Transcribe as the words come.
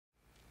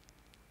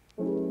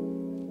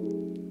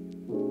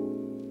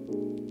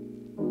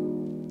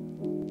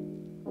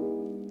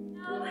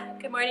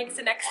Good morning, it's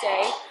the next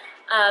day.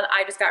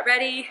 I just got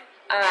ready.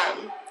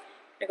 I'm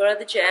gonna go to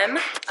the gym.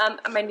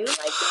 My new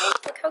leggings,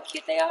 look how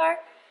cute they are.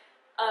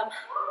 I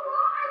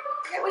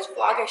forget which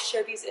vlog I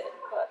showed these in,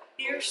 but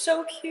they're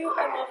so cute.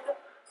 I love them.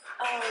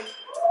 I'm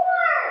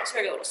just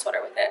wearing a little sweater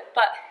with it,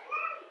 but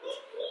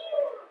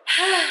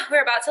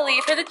we're about to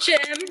leave for the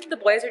gym. The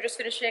boys are just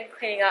finishing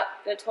cleaning up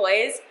the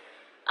toys.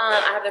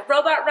 I have the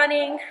robot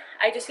running.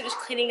 I just finished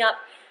cleaning up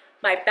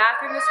my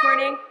bathroom this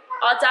morning.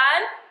 All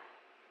done?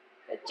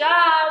 Good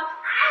job.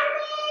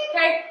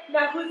 Okay,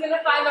 now who's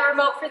gonna find the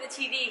remote for the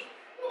TV?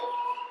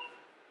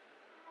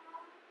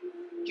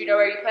 Do you know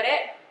where you put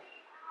it?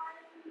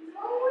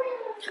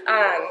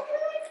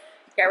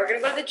 Yeah, we're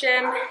gonna go to the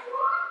gym.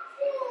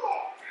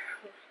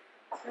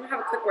 I'm gonna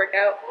have a quick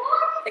workout.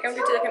 I think I'm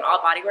gonna do like an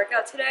all body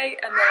workout today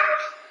and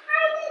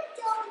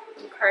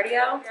then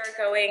cardio. We're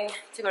going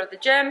to go to the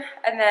gym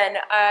and then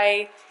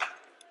I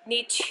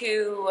need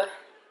to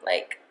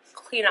like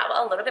clean up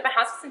a little bit. My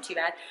house isn't too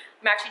bad.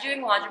 I'm actually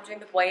doing laundry. I'm doing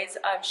the boys'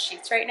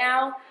 sheets right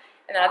now,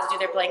 and then I have to do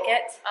their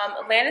blankets.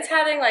 Landon's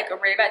having like a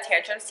really bad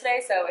tantrums today,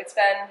 so it's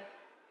been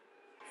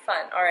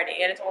fun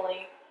already, and it's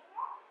only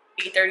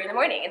 8:30 in the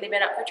morning, and they've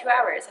been up for 2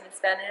 hours, and it's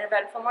been an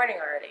eventful morning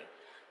already.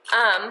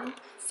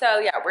 So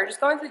yeah, we're just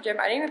going to the gym.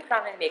 I didn't even put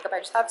on any makeup. I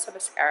just have some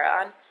mascara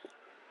on.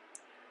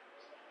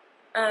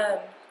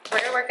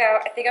 We're gonna work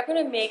out. I think I'm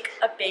gonna make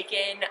a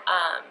bacon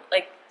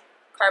like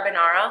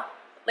carbonara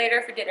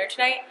later for dinner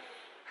tonight.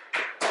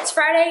 It's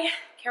Friday.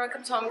 Cameron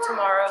comes home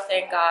tomorrow,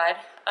 thank God.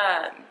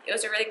 It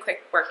was a really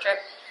quick work trip,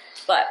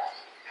 but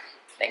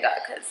thank God,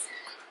 because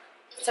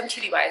some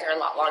TDYs are a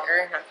lot longer,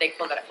 and I'm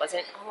thankful that it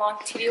wasn't a long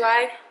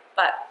TDY.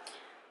 But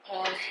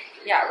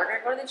yeah, we're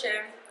gonna go to the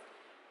gym,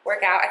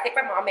 work out. I think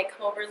my mom may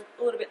come over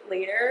a little bit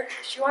later.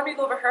 She wanted me to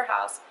go over her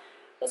house.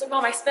 I was like,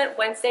 Mom, I spent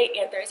Wednesday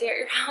and Thursday at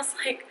your house.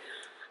 Like,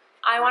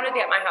 I want to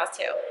be at my house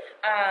too.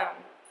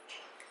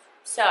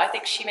 So I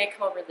think she may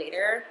come over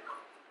later.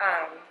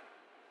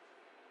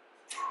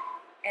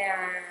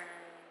 And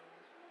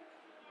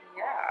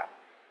yeah,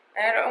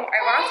 I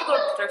want to go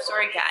to the thrift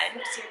store again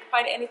to see if I can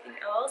find anything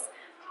else,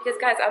 because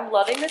guys, I'm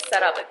loving this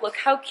setup. Like, look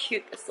how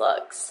cute this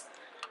looks.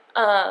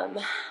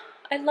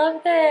 I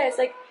love this.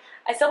 Like,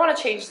 I still want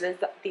to change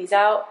these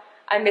out.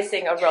 I'm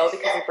missing a row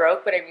because it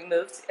broke when I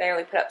removed, and I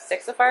only put up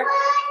 6 so far.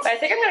 But I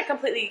think I'm gonna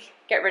completely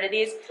get rid of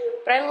these.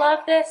 But I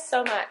love this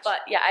so much. But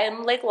yeah, I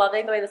am like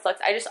loving the way this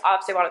looks. I just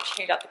obviously want to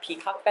change out the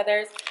peacock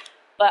feathers,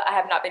 but I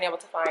have not been able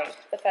to find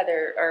the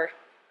feather or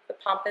the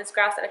pampas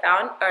grass that I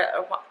found,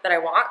 or that I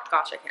want.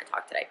 Gosh, I can't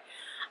talk today.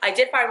 I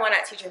did find one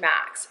at TJ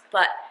Maxx,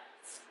 but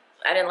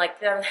I didn't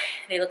like them.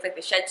 They look like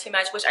they shed too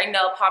much, which I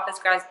know pampas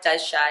grass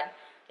does shed,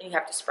 and you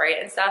have to spray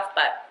it and stuff,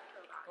 but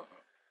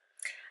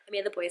I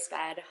made the boys'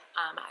 bed.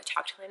 I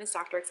talked to Landon's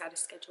doctor because I had a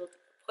scheduled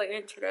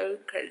appointment today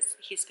because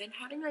he's been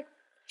having like,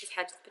 his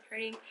head's been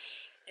hurting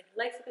and his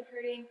legs have been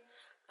hurting.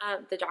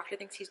 The doctor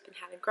thinks he's been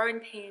having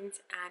growing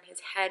pains, and his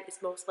head is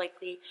most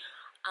likely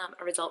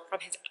a result from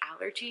his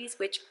allergies,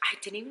 which I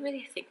didn't even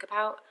really think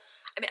about.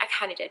 I mean, I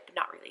kind of did, but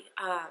not really.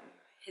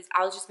 His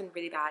allergies have been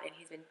really bad, and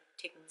he's been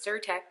taking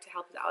Zyrtec to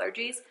help his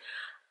allergies.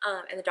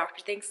 And the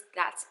doctor thinks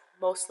that's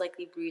most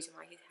likely the reason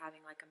why he's having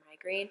like a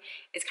migraine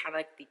is kind of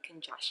like the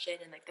congestion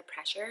and like the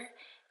pressure.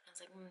 And I was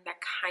like, that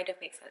kind of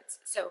makes sense.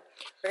 So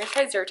we're gonna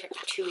try Zyrtec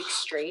for 2 weeks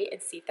straight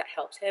and see if that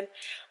helps him.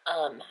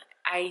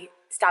 I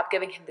stopped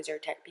giving him the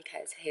Zyrtec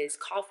because his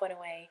cough went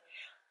away.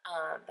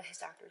 But his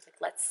doctor was like,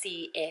 let's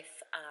see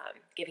if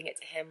giving it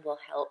to him will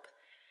help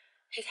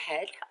his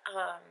head.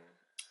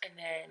 And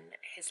then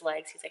his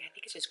legs, he's like, I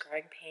think it's just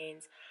growing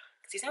pains.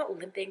 Because he's not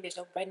limping, there's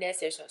no redness,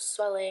 there's no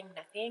swelling,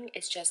 nothing.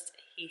 It's just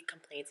he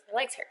complains my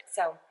legs hurt.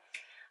 So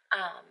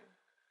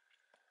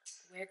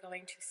we're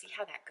going to see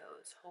how that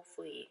goes.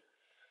 Hopefully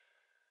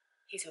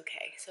he's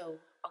okay. So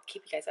I'll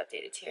keep you guys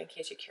updated too in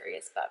case you're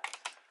curious. But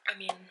I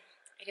mean,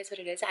 it is what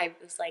it is. I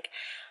was like,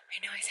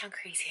 I know I sound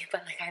crazy,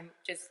 but like I'm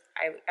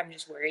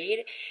just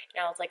worried.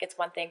 And I was like, it's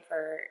one thing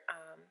for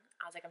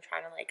I was like, I'm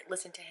trying to like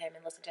listen to him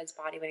and listen to his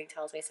body when he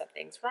tells me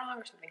something's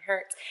wrong or something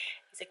hurts.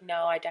 He's like,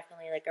 no, I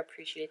definitely like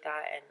appreciate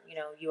that, and you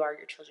know, you are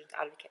your children's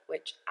advocate,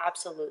 which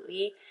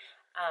absolutely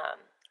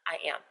I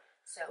am.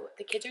 So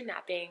the kids are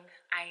napping.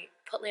 I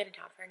put Landon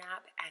down for a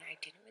nap, and I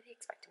didn't really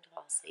expect him to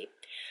fall asleep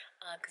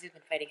because he's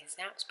been fighting his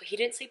naps. But he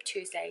didn't sleep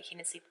Tuesday, he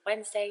didn't sleep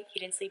Wednesday, he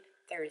didn't sleep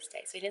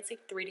Thursday. So he didn't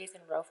sleep 3 days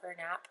in a row for a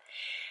nap.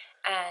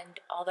 And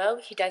although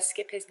he does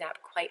skip his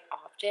nap quite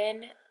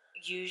often,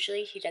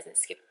 usually he doesn't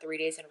skip 3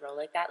 days in a row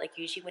like that. Like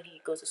usually when he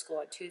goes to school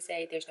on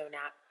Tuesday, there's no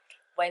nap.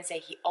 Wednesday,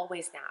 he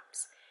always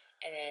naps.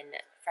 And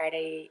then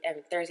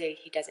Thursday,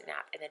 he doesn't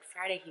nap. And then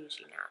Friday, he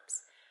usually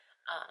naps.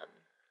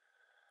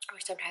 Or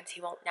sometimes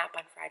he won't nap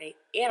on Friday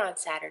and on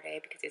Saturday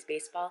because he has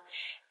baseball,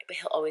 but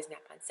he'll always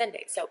nap on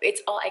Sunday. So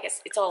it's all, I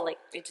guess, it's all like,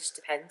 it just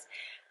depends.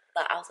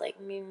 But I was like,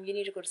 you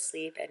need to go to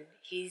sleep. And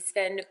he's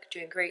been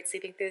doing great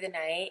sleeping through the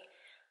night.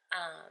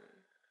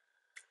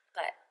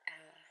 But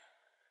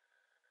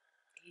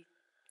he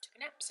took a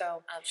nap.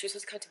 So she was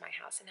supposed to come to my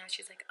house, and now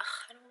she's like, oh,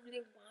 I don't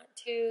really want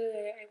to.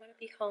 I want to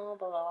be home,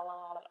 blah, blah,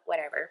 blah, blah,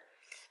 whatever.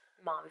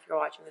 Mom, if you're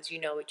watching this, you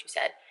know what you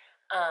said.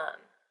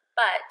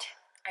 But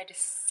I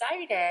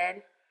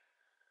decided,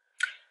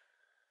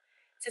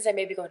 since I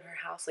may be going to her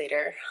house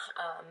later,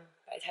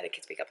 by the time the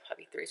kids wake up,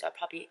 probably 3, so I'll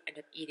probably end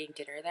up eating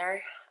dinner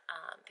there.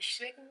 But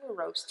she's making a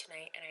roast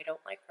tonight, and I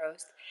don't like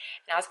roast.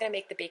 And I was gonna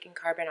make the bacon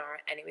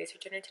carbonara anyways for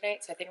dinner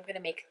tonight, so I think I'm gonna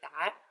make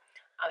that,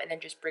 and then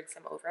just bring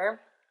some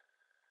over.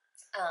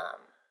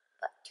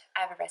 But I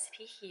have a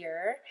recipe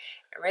here.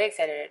 I'm really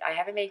excited. I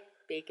haven't made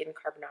bacon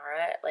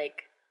carbonara,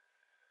 like,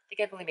 I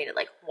think I've only made it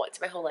like once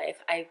in my whole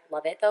life. I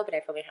love it though, but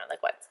I've only had it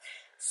like once.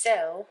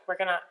 So we're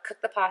gonna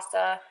cook the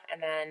pasta,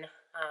 and then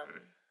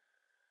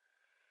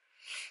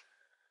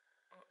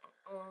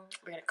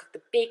we're gonna cook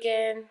the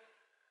bacon.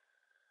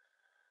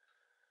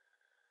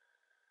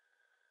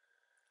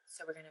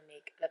 So we're gonna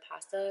make the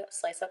pasta,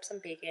 slice up some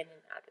bacon,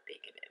 and add the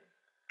bacon in.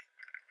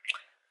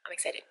 I'm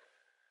excited.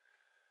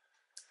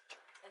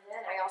 And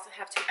then I also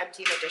have to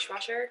empty the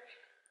dishwasher.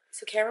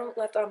 So Cameron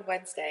left on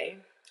Wednesday.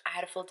 I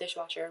had a full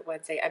dishwasher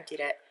Wednesday, emptied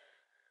it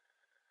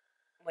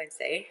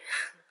Wednesday.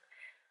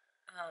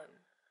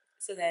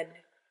 So then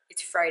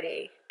it's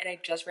Friday, and I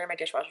just ran my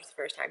dishwasher for the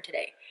first time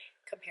today,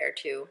 compared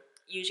to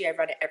usually I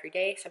run it every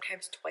day,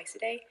 sometimes twice a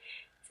day.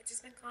 Since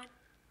it's been gone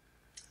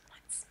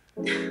once.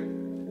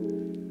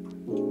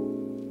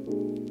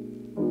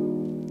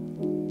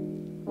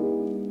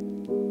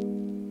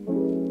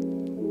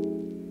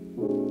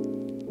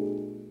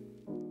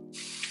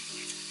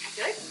 I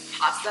feel like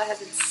pasta has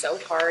been so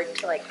hard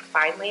to like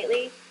find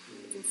lately.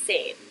 It's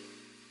insane.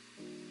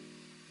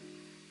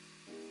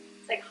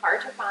 It's like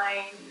hard to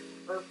find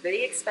or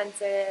really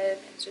expensive.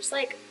 It's just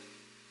like,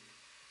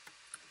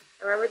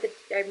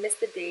 I miss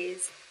the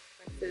days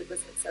when food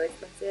wasn't so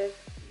expensive.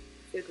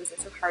 Food wasn't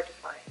so hard to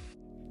find.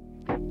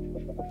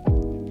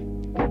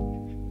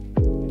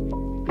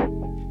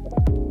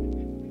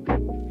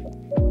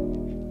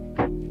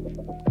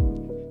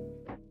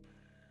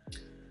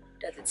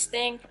 Does its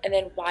thing, and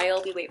then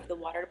while we wait for the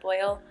water to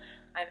boil,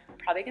 I'm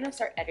probably gonna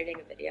start editing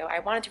a video. I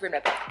wanted to bring my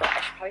book, but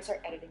I should probably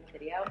start editing a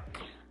video,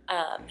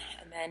 and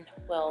then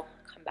we'll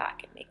come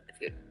back and make the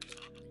food.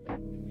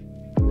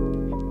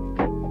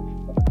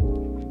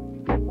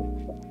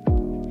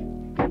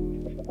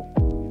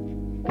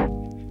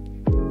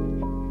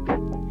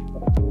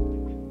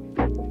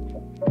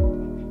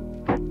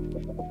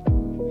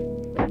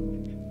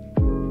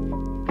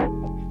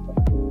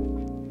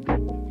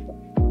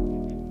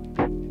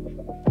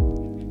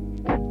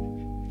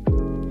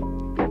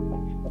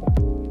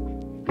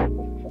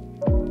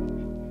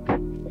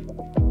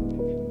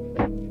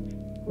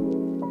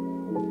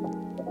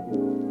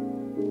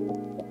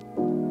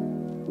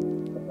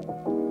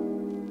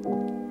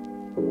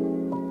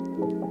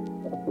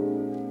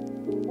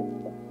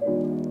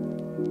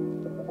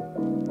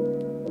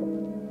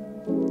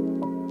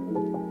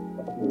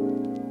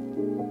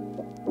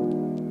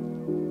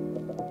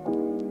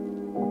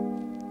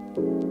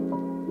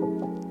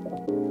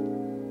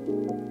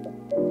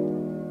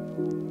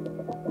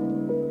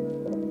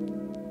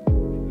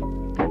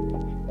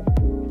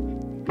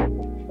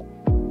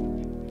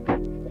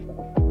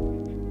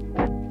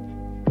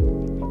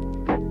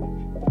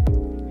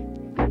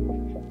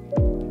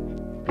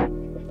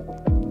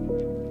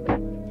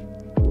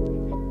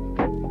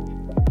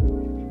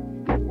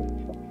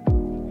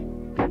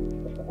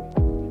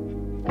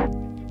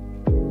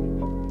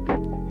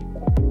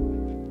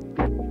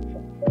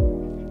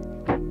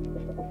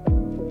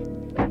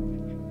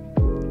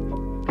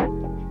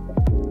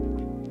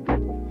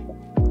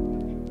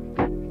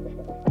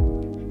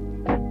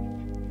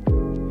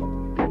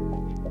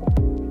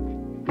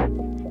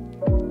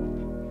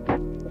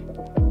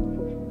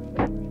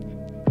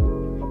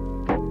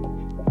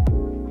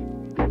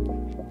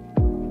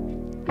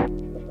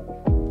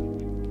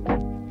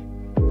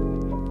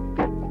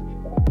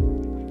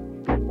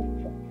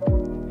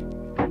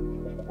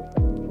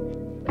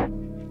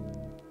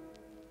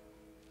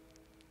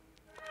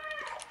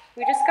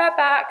 We just got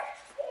back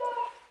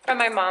from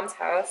my mom's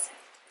house.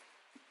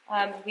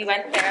 We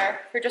went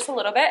there for just a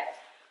little bit.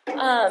 She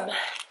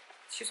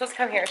was supposed to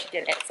come here, she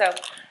didn't. So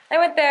I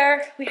went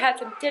there, we had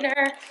some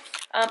dinner.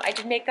 I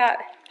did make that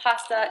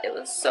pasta. It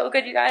was so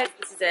good, you guys.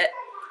 This is it.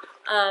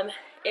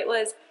 It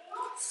was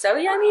so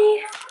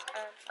yummy.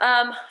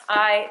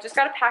 I just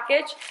got a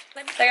package.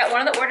 So I got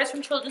one of the orders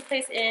from Children's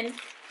Place in.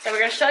 So we're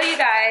gonna show you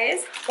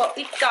guys what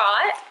we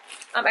got.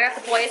 I got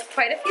the boys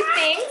quite a few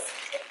things.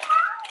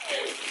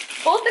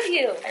 Both of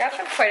you, I got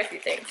them quite a few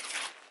things.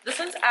 This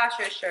one's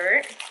Asher's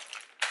shirt.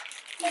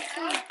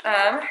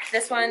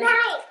 This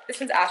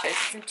one's Asher's.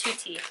 It's in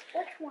 2T.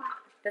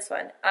 This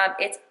one.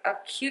 It's a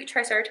cute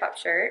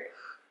Triceratops shirt.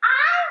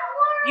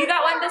 You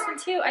got one. This one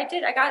too. I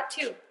did. I got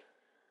two.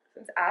 This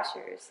one's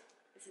Asher's.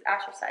 This is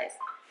Asher's size.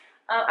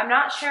 I'm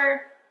not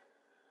sure.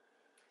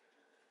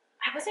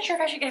 I wasn't sure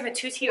if I should get him a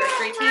 2T or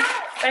 3T,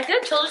 but I feel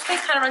like Children's Place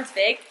kind of runs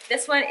big.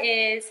 This one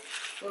is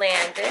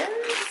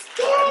Landon's.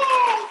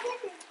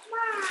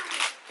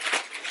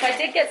 So I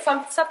did get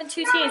some stuff in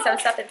 2T and some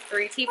stuff in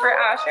 3T for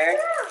Asher.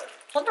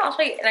 hold on, I'll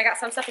show you. And I got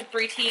some stuff in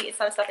 3T and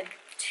some stuff in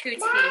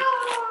 2T.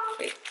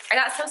 Wait, I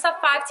got some stuff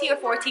 5T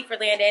or 4T for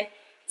Landon,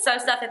 some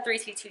stuff in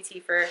 3T,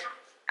 2T for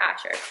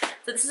Asher.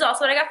 So this is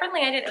also what I got for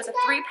Landon. It was a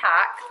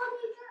 3-pack.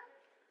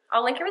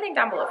 I'll link everything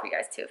down below for you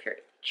guys too if you're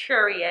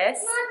curious.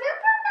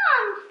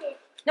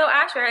 No,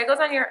 Asher, it goes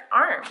on your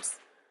arms.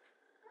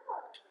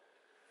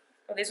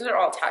 Oh, these are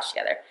all attached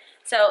together.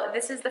 So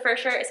this is the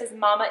first shirt. It says,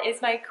 Mama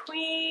is my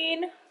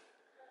queen. It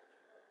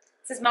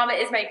says, Mama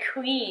is my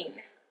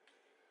queen.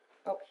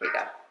 Oh, here you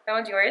go. That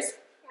one's yours.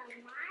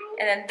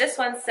 And then this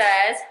one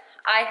says,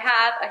 I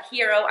have a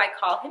hero. I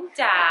call him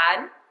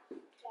Dad.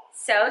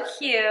 So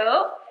cute.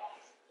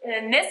 And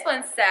then this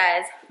one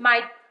says,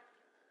 my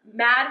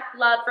mad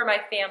love for my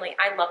family.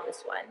 I love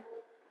this one.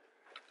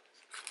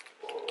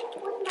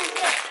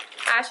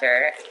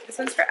 Asher. This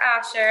one's for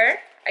Asher.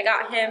 I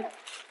got him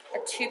a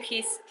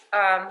 2-piece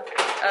of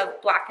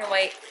black and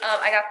white.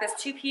 I got this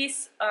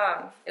 2-piece.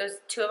 It was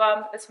 2 of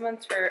them. This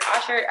one's for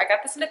Asher. I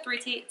got this in a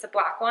 3T. It's a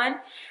black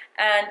one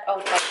and a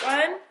white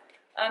one,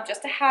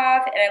 just to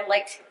have. And I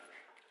liked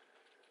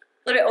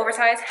a little bit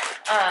oversized.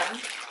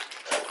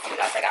 What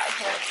else I got in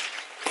here?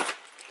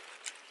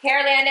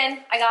 Here,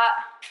 Landon. I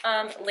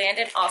got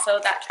Landon also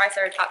that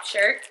Triceratops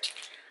shirt.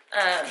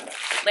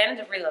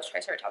 Landon really loves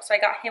Triceratops, so I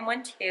got him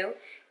one too.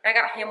 And I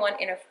got him one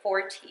in a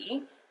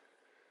 4T.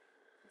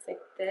 It's like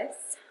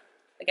this.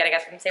 Again, I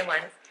got the same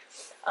ones.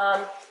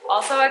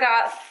 Also, I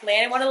got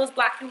Landon one of those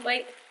black and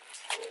white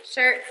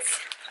shirts,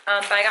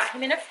 but I got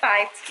him in a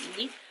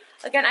 5T.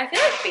 Again, I feel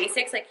like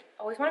basics, like,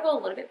 always want to go a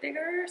little bit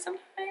bigger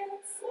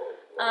sometimes.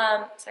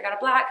 So I got a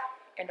black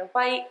and a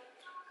white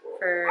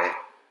for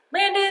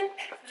Landon.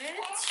 And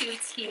a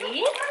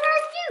 2T.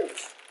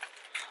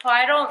 Oh,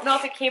 I don't know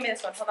if it came in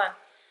this one. Hold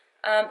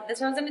on. This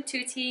one's in a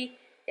 2T.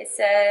 It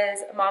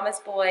says Mama's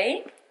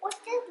Boy. What's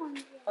this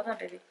one? Hold on,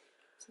 baby.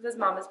 So this is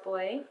Mama's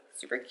Boy.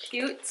 Super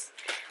cute.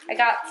 I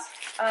got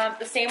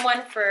the same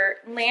one for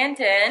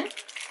Landon.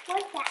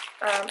 What's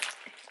that?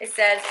 It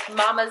says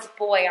Mama's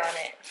Boy on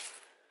it.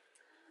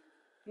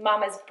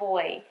 Mama's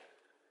Boy.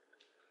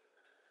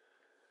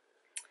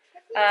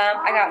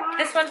 I got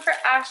this one for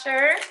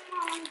Asher.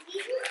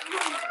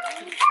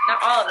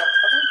 Not all of them.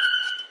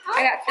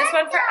 I got this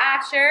one for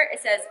Asher.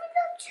 It says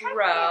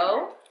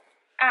Bro.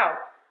 Ow.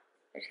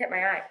 I just hit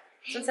my eye.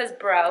 This one says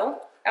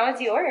Bro. That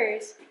one's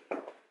yours.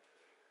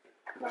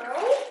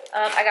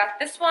 I got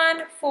this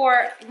one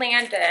for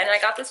Landon. I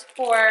got this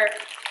for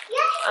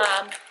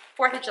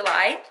 4th of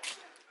July.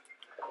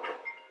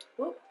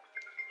 Whoop.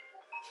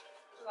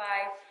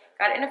 July.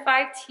 Got it in a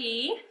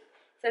 5T. It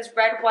says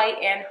red,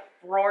 white, and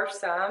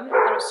roarsome. I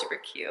thought it was super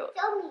cute.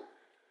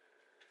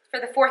 For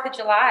the 4th of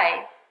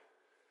July.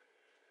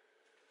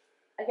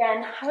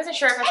 Again, I wasn't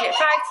sure if I should get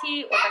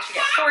 5T or if I should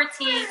get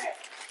 4T.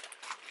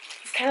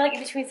 It's kind of like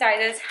in between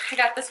sizes. I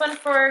got this one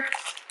for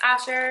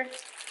Asher.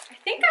 I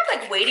think I'm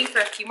like waiting for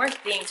a few more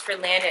things for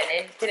Landon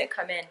and it didn't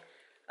come in.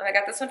 I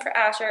got this one for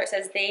Asher. It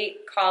says they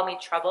call me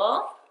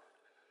trouble.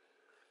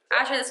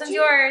 Asher, this one's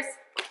yours.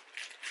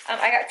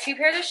 I got 2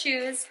 pairs of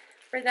shoes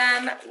for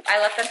them. I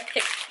let them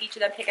pick, each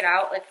of them pick it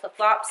out, like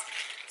flip-flops,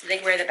 so they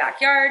can wear in the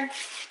backyard.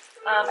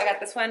 I got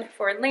this one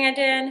for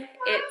Landon.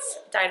 It's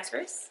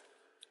dinosaurs.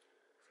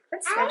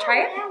 Let's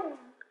try it.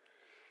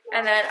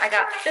 And then I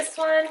got this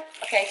one.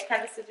 Okay, can I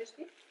have the scissors,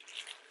 please?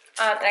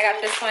 And I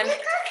got this one.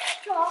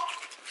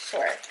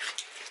 Sure.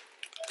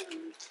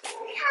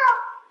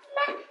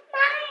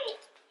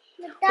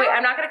 Wait,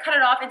 I'm not gonna cut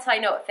it off until I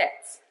know it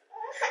fits.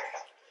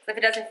 So if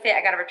it doesn't fit,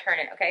 I gotta return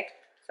it, okay?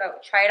 So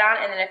try it on,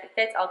 and then if it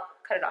fits, I'll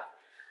cut it off.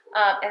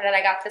 And then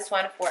I got this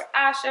one for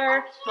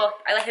Asher. Well,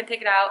 I let him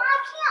pick it out,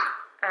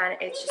 and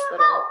it's just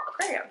little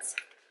aquariums.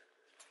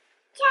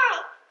 So,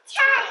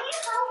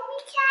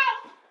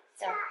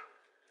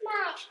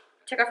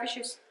 take off your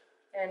shoes.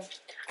 And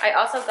I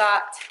also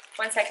got,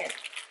 1 second,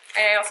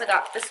 and I also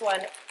got this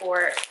one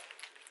for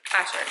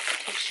Asher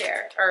to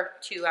share, or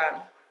to,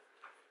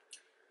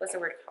 what's the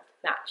word called?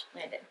 Match,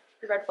 Landon.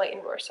 The red, white,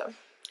 and roarsome.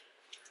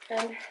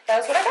 And that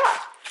was what I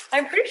got.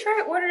 I'm pretty sure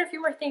I ordered a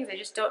few more things. I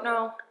just don't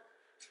know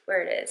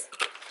where it is.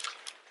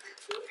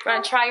 You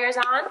want to try yours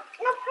on? No,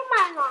 put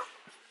mine on.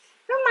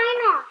 Put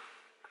mine on.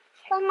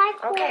 Put my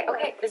cool. Okay,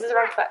 okay. This is the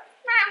wrong foot.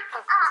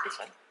 This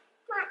one.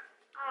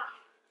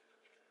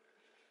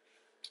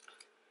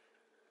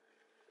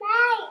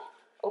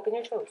 Open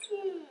your toes.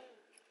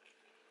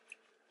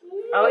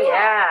 Oh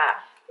yeah.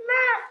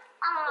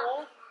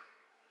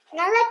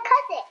 Now let's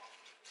cut it.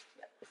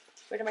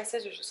 Where did my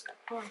scissors just go?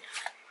 Come on.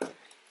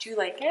 Do you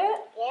like it?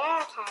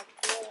 Yes, I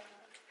do.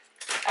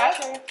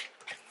 Okay.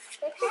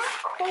 This is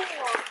cool.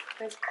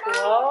 It's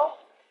cool.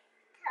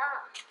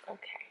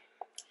 Okay.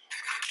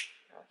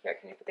 Oh, here,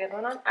 can you put the other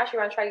one on? Ashley, you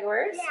want to try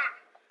yours? Yeah.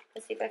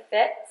 Let's see if it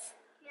fits.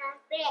 Yeah,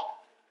 fit.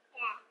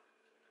 Yeah.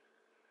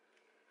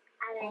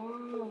 I like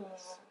Oh.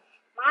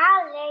 I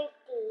like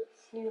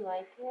these. You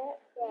like it?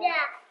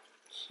 Yeah.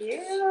 Cute.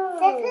 This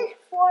is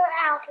for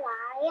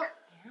outline.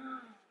 Yeah.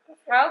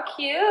 How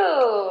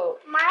cute.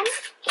 Mine.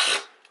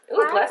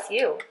 Ooh, bless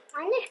you.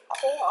 Mine is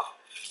cool.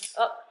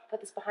 Oh, put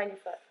this behind your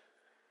foot.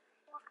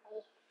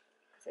 Why?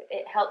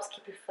 It helps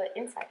keep your foot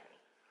inside,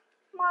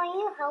 honey. Mom,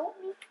 you help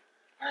me?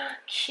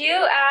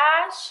 Cute,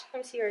 Ash.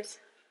 Let me see yours.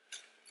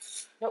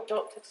 Nope,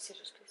 don't touch the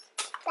scissors, please.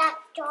 That's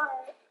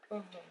dark.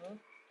 Mm-hmm.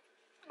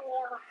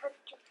 I'll have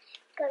to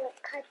gonna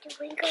cut the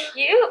finger.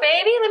 Cute,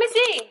 baby. Let me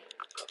see.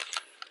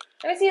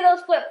 Let me see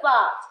those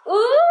flip-flops.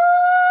 Ooh,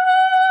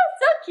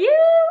 so cute.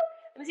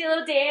 Let me see a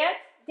little dance.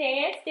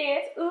 Dance,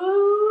 dance.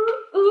 Ooh,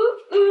 ooh,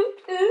 ooh,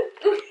 ooh,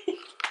 ooh.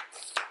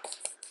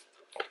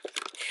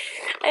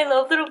 I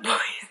love little boys.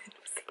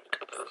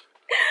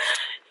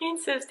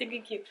 He's so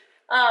stinking cute.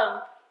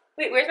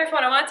 Wait, where's my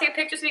phone? I want to take a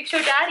picture so we can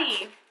show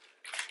Daddy.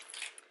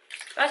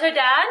 Want to show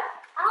Dad?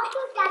 I'll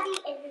show Daddy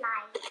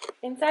inside.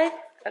 Inside?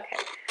 Okay.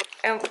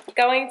 I'm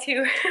going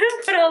to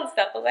put all the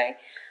stuff away.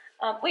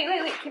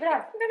 Wait, keep it on.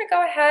 I'm gonna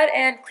go ahead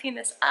and clean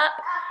this up.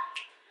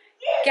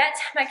 Get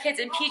my kids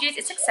in PJs.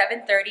 It's like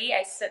 7:30.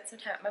 I spent some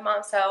time with my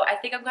mom, so I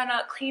think I'm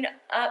gonna clean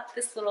up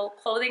this little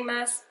clothing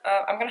mess.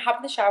 I'm gonna hop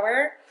in the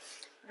shower,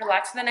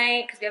 relax for the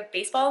night, because we have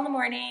baseball in the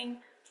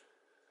morning.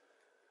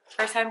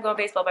 First time going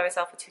baseball by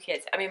myself with 2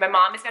 kids. I mean, my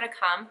mom is gonna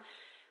come,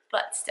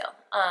 but still,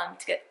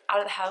 to get out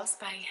of the house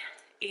by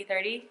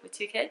 8:30 with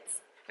 2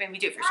 kids. I mean, we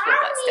do it for school,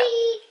 but still.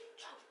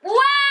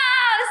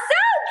 Wow, so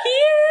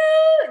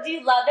cute! Do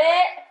you love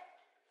it?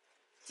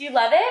 Do you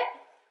love it?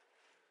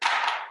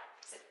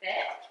 Does it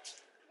fit?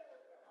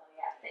 Oh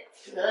yeah, it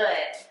fits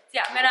good. So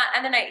yeah, I'm gonna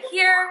end the night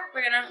here.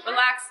 We're gonna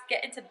relax,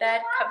 get into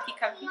bed, comfy.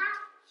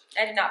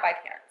 I did not buy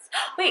pants.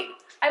 Wait,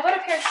 I bought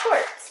a pair of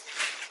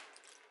shorts,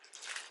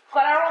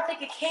 but I don't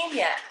think it came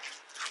yet.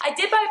 I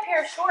did buy a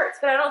pair of shorts,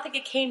 but I don't think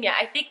it came yet.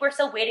 I think we're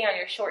still waiting on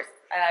your shorts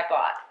that I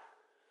bought.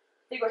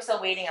 I think we're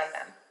still waiting on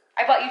them.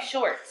 I bought you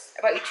shorts.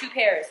 I bought you 2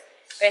 pairs,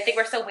 but I think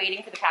we're still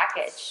waiting for the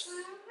package.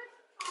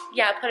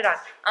 Yeah, put it on.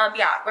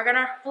 Yeah, we're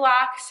gonna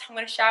relax. I'm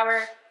gonna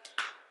shower,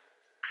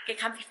 get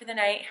comfy for the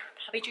night,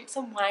 probably drink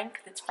some wine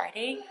because it's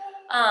Friday.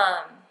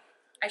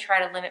 I try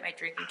to limit my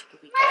drinking to the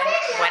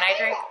weekend when I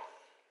drink.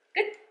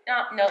 Good.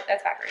 No,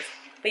 that's backwards.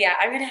 But yeah,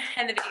 I'm gonna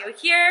end the video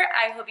here.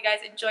 I hope you guys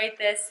enjoyed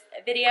this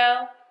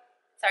video.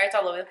 Sorry it's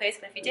all over the place,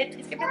 but if you did,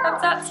 please give it a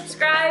thumbs up,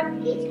 subscribe.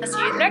 I'll see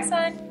you in the next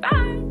one.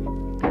 Bye.